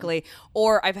 exactly.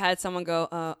 Or I've had someone go,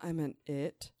 I'm an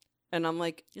it, and I'm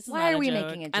like, This is why not are a we joke.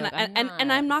 making a joke?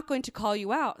 and I'm not going to call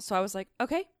you out. So I was like,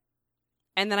 okay.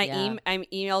 And then I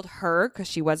emailed her because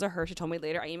she was a her. She told me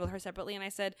later. I emailed her separately, and I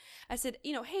said,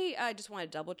 hey, I just want to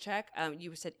double check.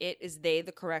 You said it is they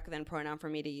the correct then pronoun for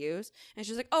me to use, and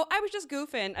she was like, oh, I was just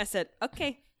goofing. I said,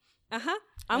 okay, I'm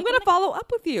gonna follow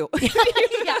up with you.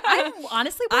 yeah, I'm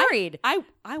honestly worried.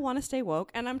 I want to stay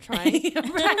woke, and I'm trying to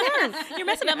learn. You're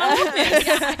messing up my wokeness.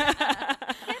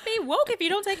 Can't be woke if you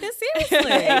don't take this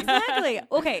seriously. Exactly.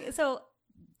 Okay, so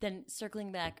then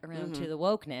circling back around to the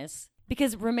wokeness,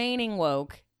 because remaining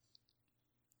woke,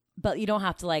 but you don't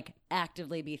have to like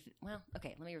actively be. Well,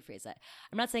 okay, let me rephrase that.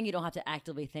 I'm not saying you don't have to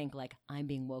actively think like I'm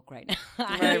being woke right now.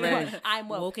 Right. I'm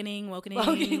woke. Wokening. Well,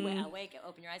 wake,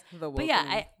 open your eyes. But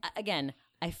yeah,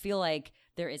 I feel like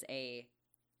there is a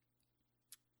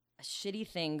shitty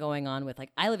thing going on with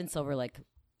like I live in Silver Lake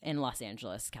in Los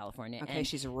Angeles, California. Okay, and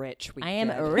she's rich. I am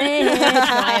rich.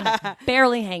 I am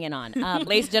barely hanging on.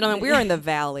 Ladies and gentlemen, we are in the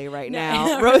valley right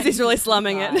now. Rosie's really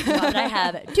slumming it. But I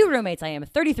have 2 roommates. I am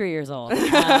 33 years old.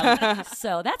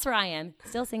 So that's where I am.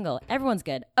 Still single. Everyone's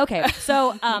good. Okay.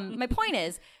 So my point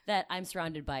is that I'm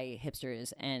surrounded by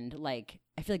hipsters, and like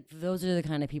I feel like those are the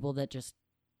kind of people that just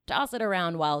toss it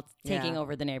around while taking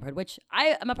over the neighborhood, which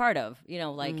I am a part of. You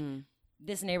know, like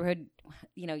this neighborhood,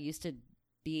 you know, used to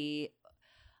be,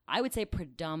 I would say,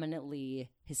 predominantly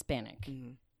Hispanic.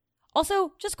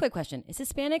 Also, just a quick question: is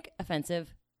Hispanic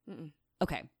offensive?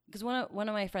 Okay, because one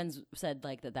of my friends said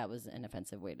like that was an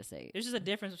offensive way to say it. There's just a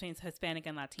difference between Hispanic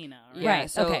and Latino, right? Yeah, Right,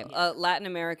 so okay. Latin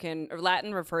American, or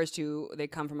Latin refers to they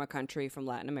come from a country from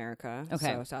Latin America,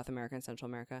 Okay. so South America and Central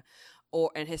America,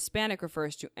 and Hispanic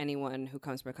refers to anyone who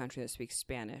comes from a country that speaks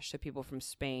Spanish. So people from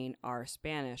Spain are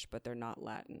Spanish, but they're not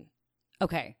Latin.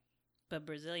 Okay, But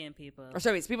Brazilian people. Or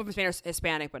sorry, it's people from Spain are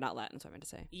Hispanic, but not Latin. That's what I meant to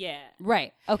say. Yeah.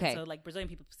 right. Okay, So like Brazilian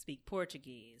people speak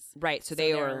Portuguese. Right, so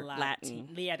they they're are Latin.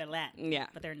 Yeah, they're Latin. Yeah,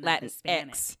 But they're not Latin Hispanic.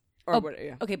 X. Or what?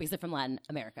 Yeah. okay, because they're from Latin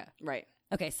America. Right.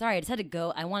 Okay, sorry, I just had to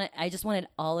go. I just wanted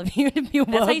all of you to be woke.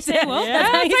 That's how you say woke? Yeah,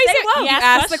 That's how you say woke. You You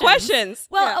ask the questions.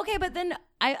 Well, Yeah. okay, but then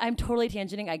I'm totally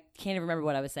tangenting. I can't even remember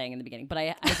what I was saying in the beginning, but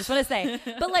I just want to say,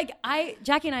 but like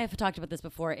Jackie and I have talked about this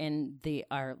before in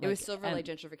our. Like, It was Silver Lake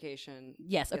gentrification.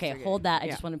 Yes. Okay. yesterday. Hold that. I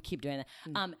Yeah. just want to keep doing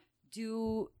that.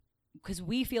 Because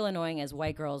we feel annoying as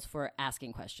white girls for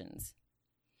asking questions.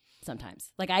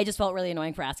 Sometimes, like I just felt really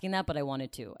annoying for asking that, but I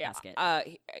wanted to ask it.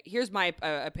 Here's my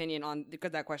opinion on,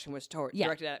 because that question was Yeah.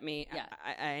 directed at me. Yeah.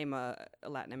 I am a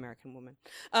Latin American woman.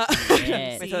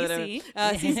 Yes.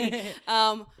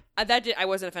 I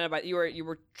wasn't offended by it. You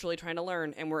were truly trying to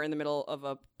learn, and we're in the middle of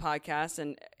a podcast,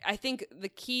 and I think the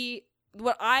key.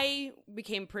 What I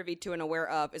became privy to and aware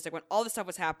of is like when all this stuff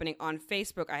was happening on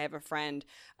Facebook, I have a friend,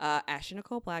 Ashley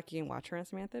Nicole Black. You can watch her on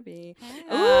Samantha Bee.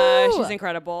 She's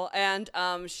incredible. And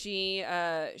she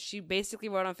basically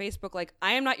wrote on Facebook, like,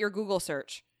 I am not your Google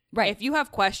search. Right. If you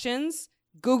have questions,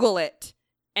 Google it.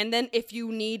 And then if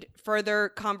you need further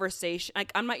conversation,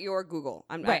 like, I'm not your Google.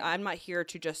 I'm not here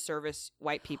to just service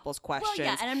white people's questions. Well,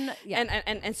 yeah, and I'm not,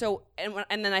 yeah.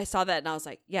 And then I saw that and I was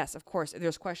like, yes, of course. If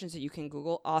there's questions that you can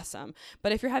Google, awesome.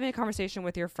 But if you're having a conversation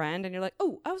with your friend and you're like,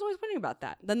 oh, I was always wondering about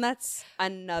that, then that's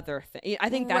another thing. I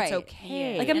think that's Right.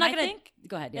 okay. Yeah. Like I'm And not I gonna think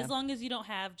go ahead. Yeah. As long as you don't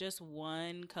have just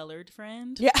one colored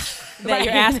friend Yeah. that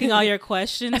you're asking all your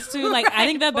questions to, like, I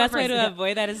think the best way to person, yeah.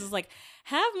 avoid that is just like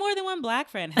have more than one black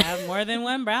friend, have more than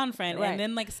one brown friend, Right. and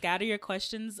then like scatter your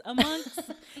questions amongst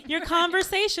your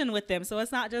conversation with them. So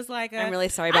it's not just like I'm really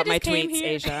sorry about my tweets,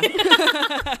 Asia.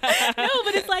 No,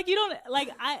 but it's like you don't like.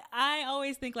 I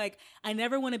always think like I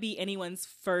never want to be anyone's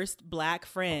first black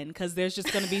friend because there's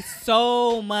just going to be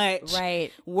so much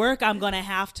Right. work I'm going to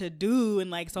have to do and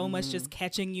like so much just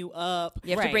catching you up.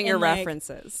 You have Right. to bring And, your like,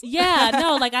 references. Yeah,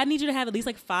 no, like I need you to have at least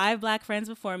like 5 black friends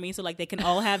before me so like they can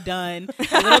all have done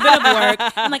a little bit of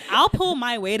work. And like I'll pull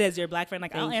my weight as your black friend.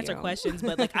 Like I'll Thank answer you. questions,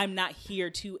 but like I'm not here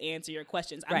to answer your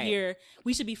questions. I'm Right. here.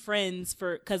 We should be friends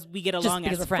because we get Just along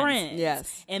because as we're friends. friends.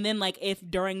 Yes. And then like if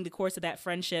during the course of that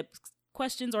friendship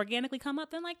questions organically come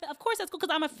up, then like of course that's cool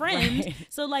because I'm a friend. Right.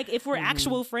 So like if we're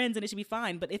actual friends, then it should be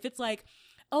fine. But if it's like,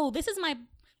 oh, this is my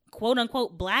quote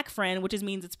unquote black friend, which just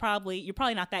means you're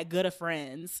probably not that good of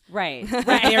friends. Right.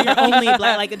 Right. Or you're only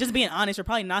black. Like just being honest, you're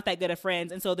probably not that good of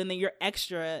friends. And so then you're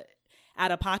extra out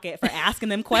of pocket for asking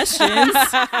them questions.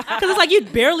 Because it's like you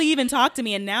barely even talk to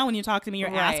me. And now when you talk to me, you're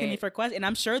asking me Right. for questions. And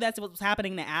I'm sure that's what's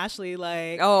happening to Ashley.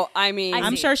 Like, Oh, I mean,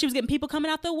 I'm see. sure she was getting people coming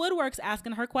out the woodworks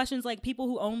asking her questions, like people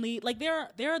who only like there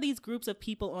are these groups of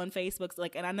people on Facebook,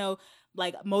 like, and I know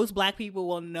like most black people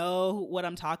will know what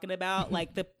I'm talking about,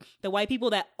 like the white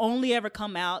people that only ever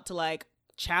come out to like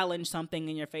challenge something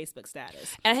in your Facebook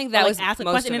status. and I think Or, that like, was ask a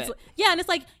most question. of And it. and it's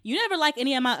like you never like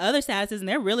any of my other statuses, and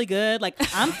they're really good. Like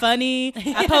I'm funny.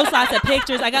 I post lots of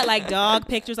pictures. I got like dog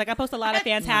pictures. Like I post a lot of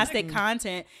fantastic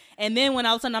content. And then when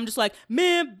all of a sudden I'm just like,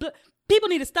 man, people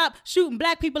need to stop shooting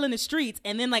black people in the streets.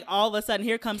 And then like all of a sudden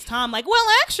here comes Tom. Like, well,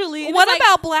 actually, and What it's like,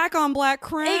 about black on black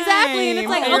crime? exactly? And it's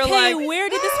like, You're okay, like, where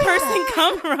did this person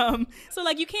come from? So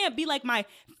like, you can't be like my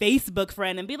Facebook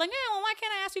friend and be like, yeah, well, why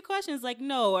can't I ask you questions? Like,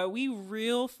 no, are we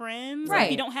real friends? Like, Right.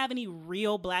 if you don't have any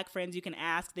real black friends you can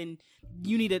ask, then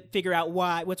you need to figure out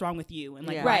what's wrong with you, and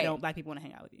like, Yeah. why Right. don't black people want to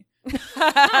hang out with you?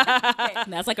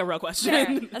 And that's like a real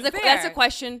question. that's a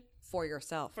question for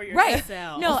yourself. For Right.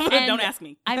 yourself. No, and don't ask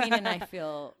me. I mean, and I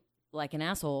feel like an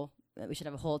asshole. That we should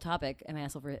have a whole topic. Am I an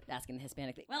asshole for asking the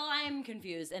Hispanic thing? Well, I'm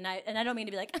confused, and I don't mean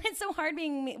to be like it's so hard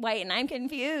being white, and I'm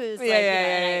confused. Yeah, Like, yeah,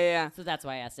 and yeah. So that's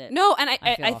why I asked it. No, and I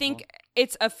feel I think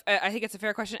it's a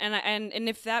fair question, and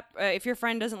if that if your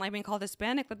friend doesn't like being called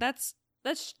Hispanic, that's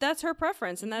her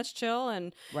preference, and that's chill,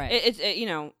 and Right. It's you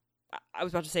know. I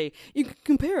was about to say you can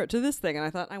compare it to this thing, and I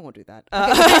thought I won't do that.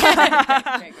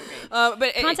 Great.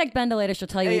 But Contact Benda later. She'll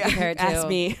tell you what you compare it to. ask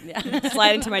me. Yeah.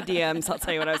 Slide into my DMs. I'll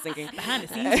tell you what I was thinking. Behind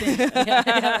the scenes thing.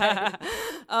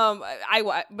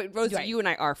 But Rosie, Right. you and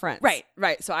I are friends, Right.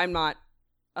 Right. So I'm not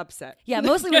upset. Yeah,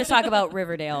 mostly we just talk about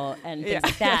Riverdale and things Yeah,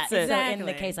 like that. that's it. So in the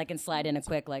Exactly. case, I can slide in a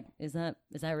quick like, is that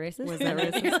racist? Was that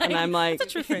racist? And I'm like, It's a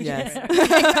true friendship. yes.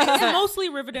 It's mostly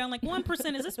Riverdale. Like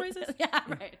 1%. Is this racist? Yeah,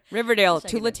 right. Riverdale,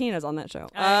 Check 2 it Latinas on that show.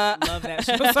 I love that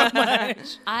show so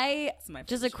much. I my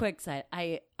just a favorite quick side.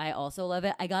 I also love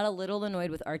it. I got a little annoyed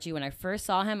with Archie when I first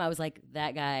saw him. I was like,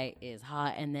 that guy is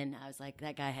hot, and then I was like,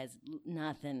 that guy has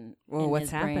nothing. Whoa, in what's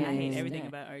his brain. I happening? hate everything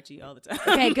about Archie all the time.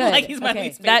 Okay, good. Like he's my Okay.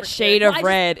 least favorite. That shade of Well, I just-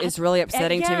 red is really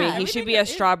upsetting to me. yeah, He should be everything a is-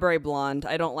 strawberry blonde.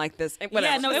 I don't like this.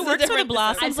 Yeah, no, it This is a works for the different-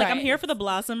 blossoms. Like I'm sorry. here for the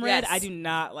blossom red. Yes. I do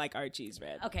not like Archie's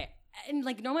red. Okay, and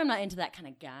like normally I'm not into that kind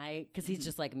of guy because he's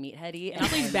just like meatheady. And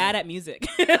also he's bad at music.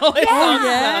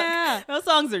 Yeah. Those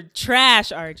songs are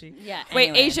trash, Archie. Yeah. Wait,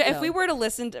 anyway, Asia, if so- we were to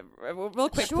listen to real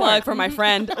quick Sure. plug for my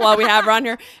friend while we have her on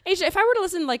here, Asia, if I were to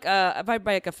listen like if I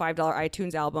buy like a $5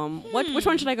 iTunes album, which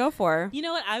one should I go for? You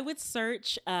know what? I would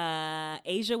search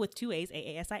Asia with 2 A's,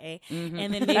 AASIA, and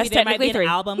then maybe That's there might be technically an 3.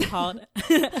 album called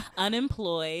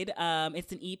Unemployed.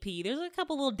 It's an EP. There's a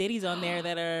couple little ditties on there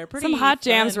that are pretty Some hot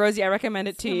jams, fun. Rosie. I recommend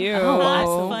it to you. Hot,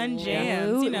 Oh, fun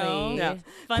jams, you know. absolutely. Yeah.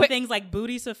 Fun Quick- things like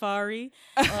Booty Safari.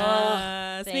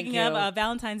 thank Speaking you. of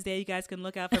Valentine's Day, you guys can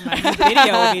look out for my new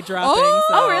video will be dropping.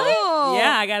 Oh, really?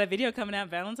 Yeah, I got a video coming out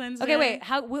Valentine's Day. Okay, wait.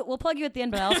 How we'll plug you at the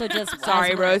end, but I also just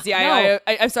Sorry, as- Rosie. No.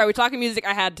 I'm sorry. We're talking music.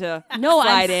 I had to No, I'm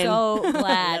slide in. so glad. Love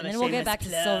And a then we'll get shameless back to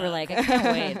plug. Silver Lake. I can't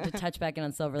wait to touch back in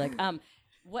on Silver Lake.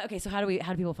 Okay, so how do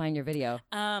people find your video?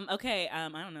 Okay. I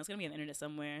don't know. It's gonna be on the internet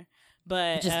somewhere.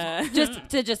 But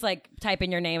Just like type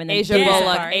in your name and then Asia Yeah.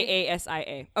 Bullock, Sorry.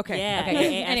 AASIA. Okay. yeah.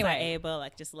 Okay. Anyway, but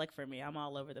like just look for me. I'm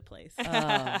all over the place.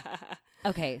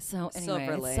 Okay, so anyway,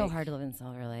 Silver it's so Lake. hard to live in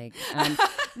Silver Lake.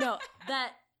 No,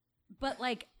 but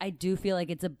like I do feel like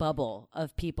it's a bubble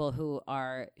of people who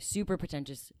are super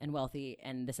pretentious and wealthy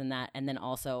and this and that, and then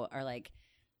also are like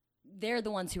they're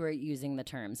the ones who are using the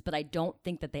terms, but I don't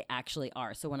think that they actually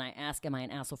are. So when I ask, am I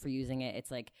an asshole for using it? It's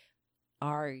like,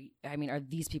 are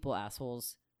these people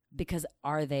assholes? Because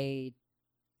are they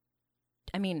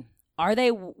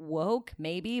woke?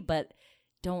 Maybe, but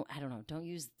don't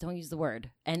use the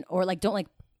word, and or like don't like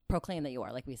proclaim that you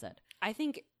are, like we said. I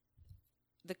think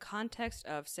the context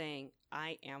of saying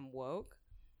I am woke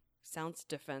sounds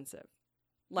defensive.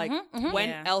 Like, when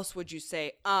Yeah. else would you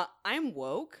say, I'm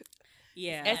woke?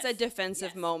 Yeah. It's a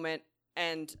defensive moment.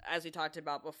 And as we talked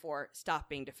about before, stop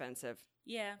being defensive.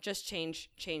 Yeah. Just change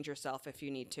yourself if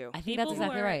you need to. I think that's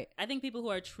exactly right. I think people who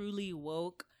are truly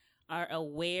woke are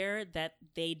aware that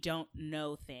they don't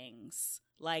know things.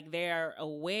 Like, they're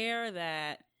aware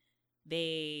that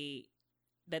they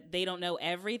don't know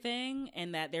everything,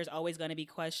 and that there's always going to be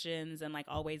questions, and like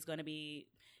always going to be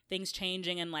things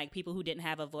changing, and like people who didn't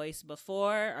have a voice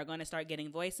before are going to start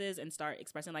getting voices and start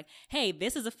expressing like, hey,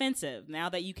 this is offensive. Now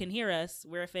that you can hear us,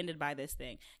 we're offended by this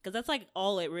thing. Because that's like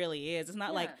all it really is. It's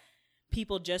not like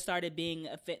people just started being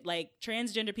like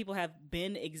transgender people have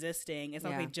been existing. It's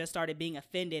not like they just started being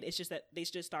offended. It's just that they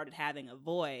just started having a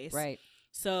voice. Right.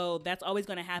 So that's always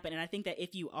going to happen. And I think that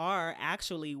if you are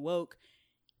actually woke,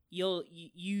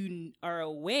 you are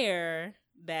aware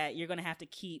that you're going to have to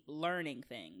keep learning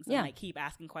things and like keep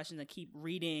asking questions and keep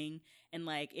reading, and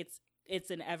like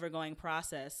it's an ever going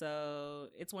process. So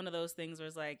it's one of those things where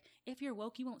it's like, if you're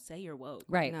woke, you won't say you're woke.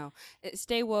 Right. No.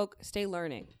 Stay woke, stay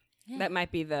learning. Yeah. That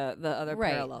might be the other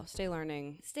parallel. Stay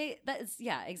learning.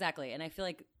 Yeah, exactly. And I feel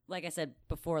like I said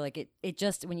before, like it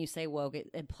just, when you say woke, it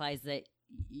implies that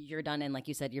you're done, and like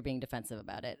you said, you're being defensive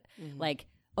about it. Like,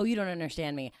 oh, you don't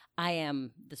understand me. I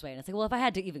am this way. And it's like, well, if I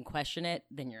had to even question it,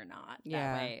 then you're not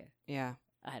that way. Yeah.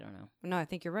 I don't know. No, I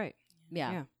think you're right.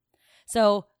 Yeah.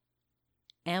 So,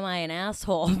 am I an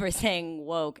asshole for saying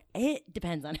woke? It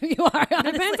depends on who you are.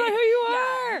 Honestly. Depends on who you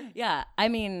are. Yeah. I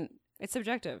mean, it's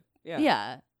subjective. Yeah.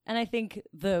 Yeah. And I think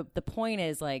the point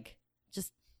is like,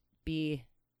 just be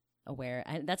aware.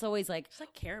 And that's always like,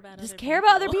 Just care about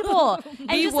other people. And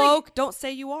be just woke. Like, don't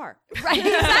say you are. Right.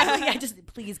 Exactly. Yeah, just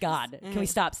please God, can we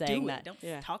stop saying that?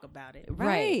 Don't talk about it.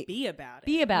 Right. Be about it.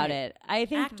 Be about it. I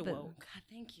think Act woke. God,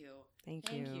 thank you.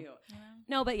 Thank you. Yeah.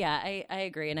 No, but yeah, I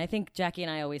agree. And I think Jackie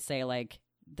and I always say, like,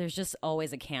 there's just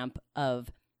always a camp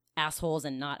of assholes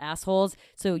and not assholes.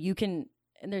 So you can,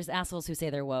 and there's assholes who say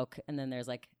they're woke, and then there's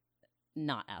like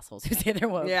not assholes who say they're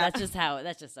woke. Yeah. That's just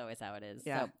always how it is.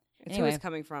 Yeah. So, It's anyway. who it's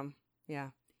coming from. Yeah.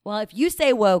 Well, if you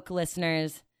say woke,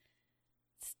 listeners,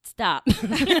 stop. Walk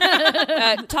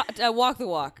the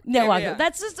walk. No, walk. Yeah.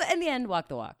 That's just, in the end, walk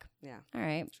the walk. Yeah. All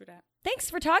right. True that.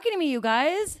 Thanks for talking to me, you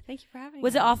guys. Thank you for having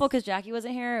Was us. it awful because Jackie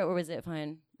wasn't here, or was it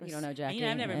fine? You don't know Jackie. You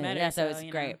know, I've never met her. Yeah, so so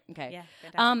it's great. Okay. Yeah.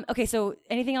 Fantastic. Okay. So,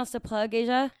 anything else to plug,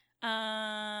 Asia?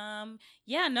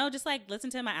 Yeah, no, just like listen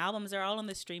to my albums. They're all on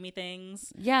the streamy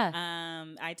things. Yeah.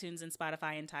 iTunes and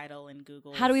Spotify and Tidal and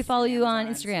Google. How do we follow you on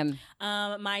Instagram?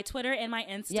 My Twitter and my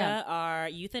Insta are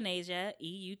Euthanasia,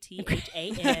 Great.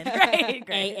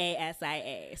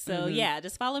 EUTHANAASIA. So yeah,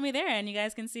 just follow me there, and you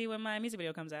guys can see when my music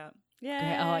video comes out. Yay.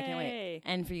 Great. Oh, I can't wait.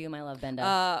 And for you, my love, Benda.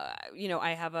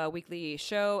 I have a weekly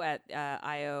show at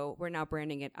IO. We're now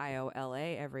branding it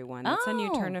IOLA, everyone. It's a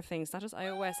new turn of things. Not just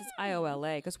iOS, it's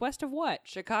IOLA. Because west of what?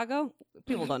 Chicago?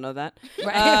 People don't know that.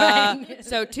 Right.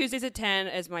 So Tuesdays at 10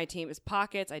 is my team is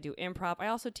Pockets. I do improv. I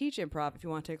also teach improv if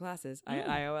you want to take classes.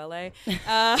 IOLA.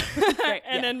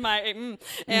 And then my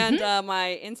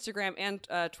my Instagram and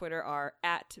Twitter are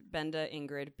at Benda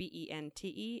Ingrid,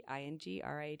 BENTEINGRAD.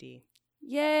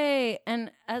 Yay.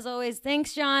 And as always,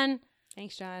 thanks, John.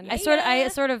 Thanks, John. I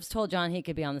sort of told John he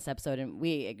could be on this episode, and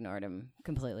we ignored him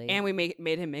completely. And we made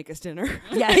him make us dinner.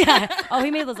 yeah. Oh, he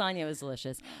made lasagna. It was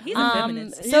delicious. He's a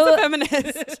feminist. He's a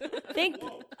feminist. He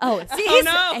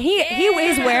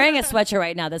is wearing a sweatshirt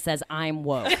right now that says "I'm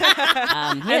woke,"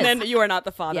 and then you are not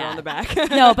the father on the back.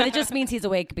 No, but it just means he's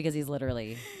awake because he's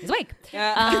awake.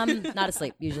 Not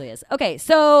asleep. Usually is. Okay,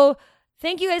 so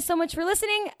thank you guys so much for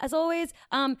listening. As always,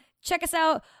 check us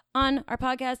out on our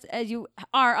podcast, as you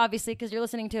are obviously because you're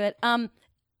listening to it. Email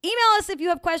us if you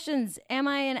have questions. Am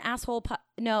I an asshole?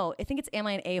 No, I think it's Am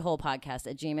I an A-hole podcast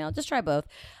at Gmail. Just try both.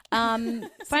 Find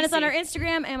us on our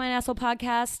Instagram, Am I an Asshole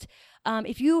Podcast.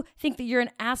 If you think that you're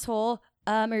an asshole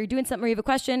or you're doing something or you have a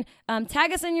question,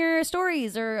 tag us in your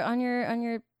stories or on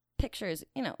your pictures.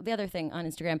 You know, the other thing on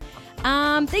Instagram.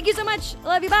 Thank you so much.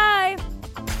 Love you. Bye.